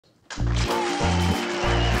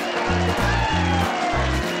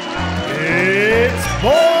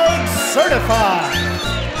Certified.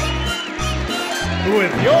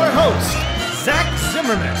 With your host, Zach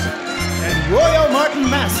Zimmerman, and RoyOMartin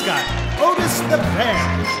mascot, Otis the Bear.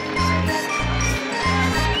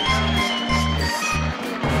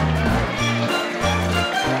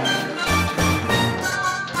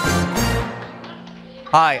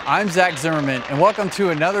 Hi, I'm Zach Zimmerman, and welcome to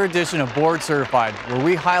another edition of Board Certified, where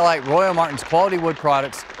we highlight RoyOMartin's quality wood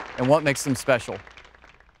products and what makes them special.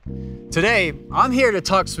 Today, I'm here to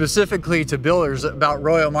talk specifically to builders about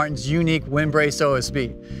RoyOMartin's unique WindBrace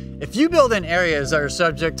OSB. If you build in areas that are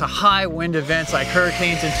subject to high wind events like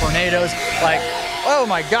hurricanes and tornadoes, oh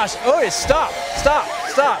my gosh, Otis, stop.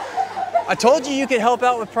 I told you you could help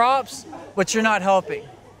out with props, but you're not helping.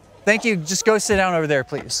 Thank you, just go sit down over there,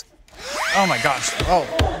 please. Oh my gosh,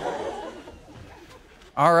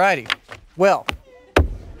 Alrighty, well,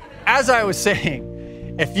 as I was saying,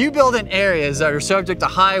 if you build in areas that are subject to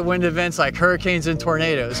high wind events like hurricanes and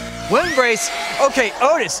tornadoes, WindBrace, okay,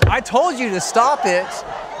 Otis, I told you to stop it.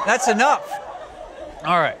 That's enough.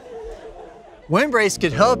 All right. WindBrace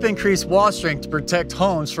could help increase wall strength to protect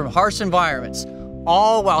homes from harsh environments,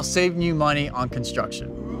 all while saving you money on construction.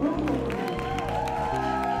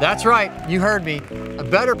 That's right, you heard me. A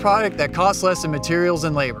better product that costs less in materials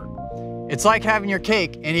and labor. It's like having your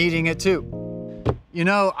cake and eating it too. You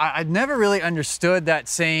know, I've never really understood that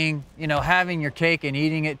saying, you know, having your cake and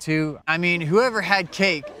eating it too. I mean, whoever had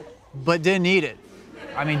cake but didn't eat it?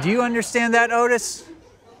 I mean, do you understand that, Otis?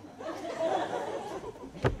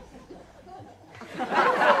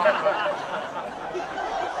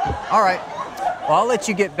 All right, well, I'll let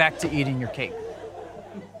you get back to eating your cake.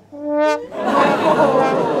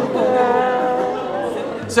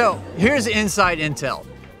 So, here's inside intel.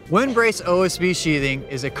 WindBrace OSB sheathing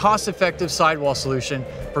is a cost-effective sidewall solution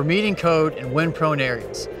for meeting code in wind-prone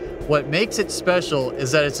areas. What makes it special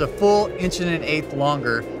is that it's a full 1.1 inches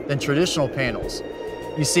longer than traditional panels.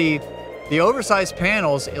 You see, the oversized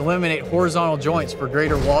panels eliminate horizontal joints for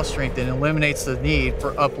greater wall strength and eliminates the need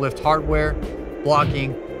for uplift hardware,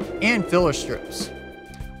 blocking, and filler strips.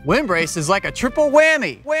 WindBrace is like a triple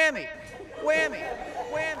whammy. Whammy.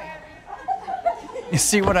 You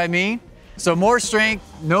see what I mean? So more strength,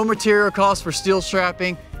 no material cost for steel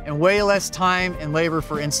strapping, and way less time and labor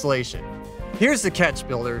for installation. Here's the catch,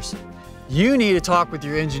 builders. You need to talk with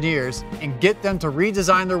your engineers and get them to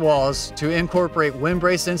redesign their walls to incorporate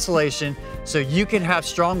WindBrace insulation so you can have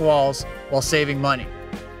strong walls while saving money.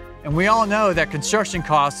 And we all know that construction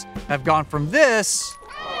costs have gone from this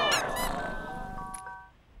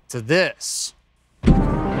to this.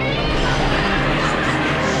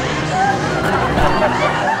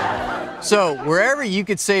 So wherever you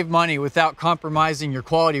could save money without compromising your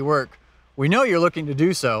quality work, we know you're looking to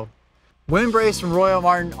do so. WindBrace from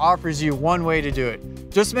RoyOMartin offers you one way to do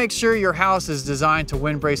it. Just make sure your house is designed to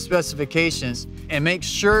WindBrace specifications and make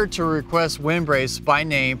sure to request WindBrace by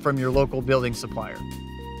name from your local building supplier.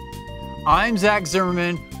 I'm Zach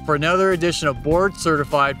Zimmerman for another edition of Board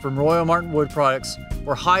Certified from RoyOMartin Wood Products,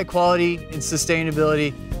 where high quality and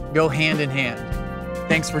sustainability go hand in hand.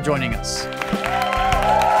 Thanks for joining us.